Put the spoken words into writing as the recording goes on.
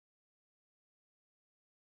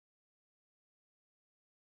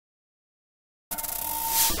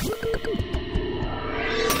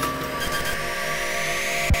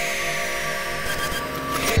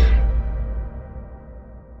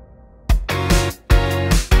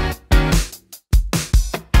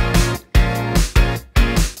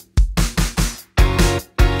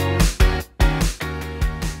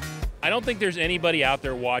don't think there's anybody out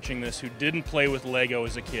there watching this who didn't play with Lego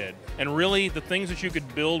as a kid. And really, the things that you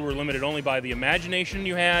could build were limited only by the imagination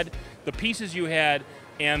you had, the pieces you had,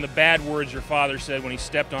 and the bad words your father said when he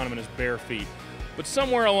stepped on them in his bare feet. But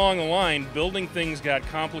somewhere along the line, building things got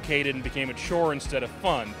complicated and became a chore instead of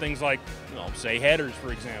fun. Things like, say headers,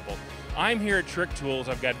 for example. I'm here at Trick Tools,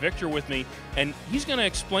 I've got Victor with me, and he's going to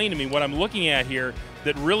explain to me what I'm looking at here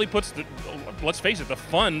that really puts, let's face it, the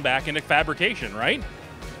fun back into fabrication, right?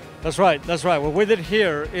 That's right, that's right. What we did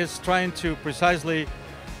here is trying to precisely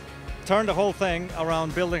turn the whole thing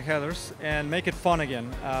around building headers and make it fun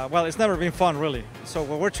again. Well, it's never been fun, really. So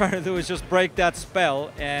what we're trying to do is just break that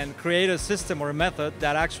spell and create a system or a method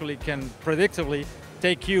that actually can predictably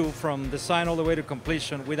take you from design all the way to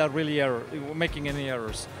completion without really making any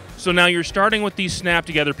errors. So now you're starting with these snap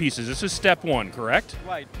together pieces. This is step one, correct?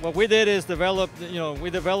 Right. What we did is we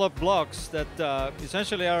developed blocks that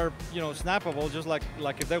essentially are, snappable, just like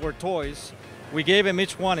if they were toys. We gave them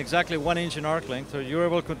each one exactly 1 inch in arc length, so you're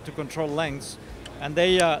able to control lengths. And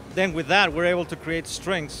then with that, we're able to create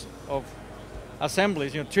strings of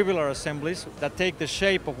assemblies, tubular assemblies that take the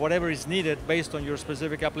shape of whatever is needed based on your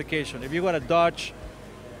specific application. If you want to dodge,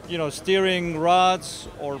 steering rods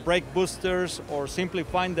or brake boosters, or simply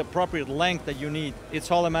find the appropriate length that you need,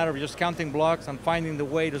 it's all a matter of just counting blocks and finding the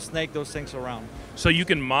way to snake those things around. So you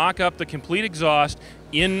can mock up the complete exhaust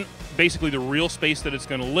in basically the real space that it's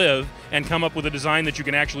going to live and come up with a design that you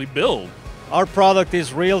can actually build. Our product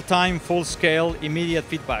is real-time, full-scale, immediate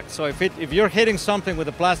feedback. So if you're hitting something with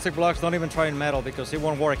the plastic blocks, don't even try in metal because it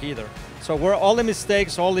won't work either. So all the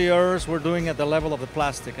mistakes, all the errors, we're doing at the level of the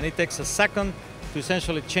plastic, and it takes a second to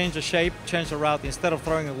essentially change the shape, change the route, instead of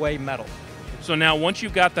throwing away metal. So now once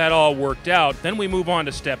you've got that all worked out, then we move on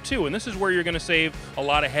to step two, and this is where you're going to save a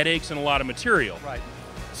lot of headaches and a lot of material. Right.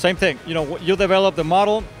 Same thing, you develop the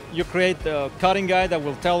model, you create the cutting guide that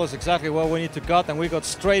will tell us exactly what we need to cut, and we got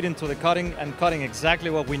straight into the cutting and cutting exactly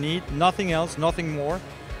what we need, nothing else, nothing more.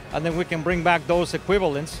 And then we can bring back those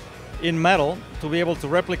equivalents in metal to be able to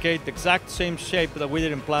replicate the exact same shape that we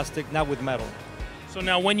did in plastic, now with metal. So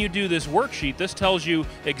now when you do this worksheet, this tells you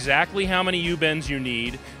exactly how many U-bends you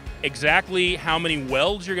need, exactly how many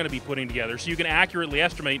welds you're going to be putting together, so you can accurately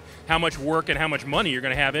estimate how much work and how much money you're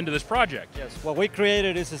going to have into this project. Yes, what we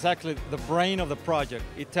created is exactly the brain of the project.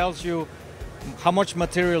 It tells you how much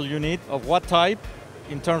material you need, of what type,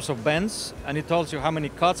 in terms of bends, and it tells you how many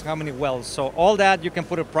cuts, how many welds. So all that you can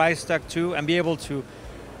put a price tag to and be able to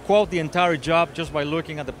quote the entire job just by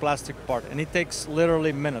looking at the plastic part, and it takes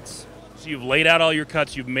literally minutes. So you've laid out all your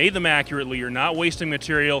cuts, you've made them accurately, you're not wasting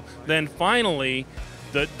material, then finally,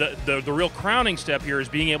 the real crowning step here is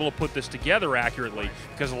being able to put this together accurately,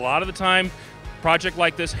 because a lot of the time, a project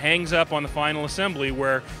like this hangs up on the final assembly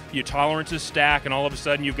where your tolerances stack and all of a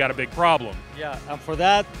sudden you've got a big problem. Yeah, and for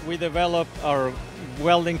that we developed our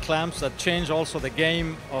welding clamps that change also the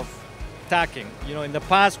game of tacking. In the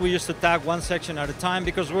past we used to tack one section at a time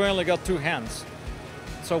because we only got 2 hands.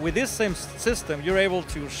 So with this same system, you're able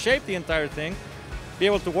to shape the entire thing, be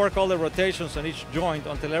able to work all the rotations on each joint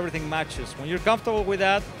until everything matches. When you're comfortable with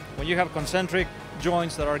that, when you have concentric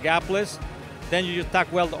joints that are gapless, then you just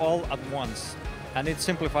tack weld all at once, and it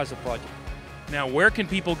simplifies the project. Now, where can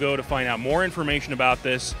people go to find out more information about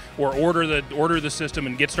this, or order the system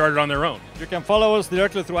and get started on their own? You can follow us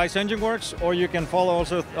directly through Icengineworks, or you can follow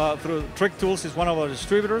also through Trick Tools, is one of our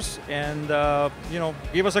distributors, and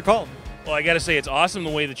give us a call. Well, I got to say, it's awesome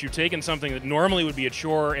the way that you've taken something that normally would be a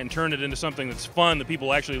chore and turned it into something that's fun that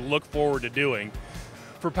people actually look forward to doing.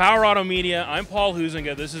 For Power Auto Media, I'm Paul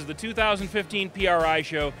Huizinga. This is the 2015 PRI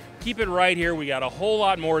show. Keep it right here. We got a whole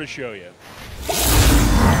lot more to show you.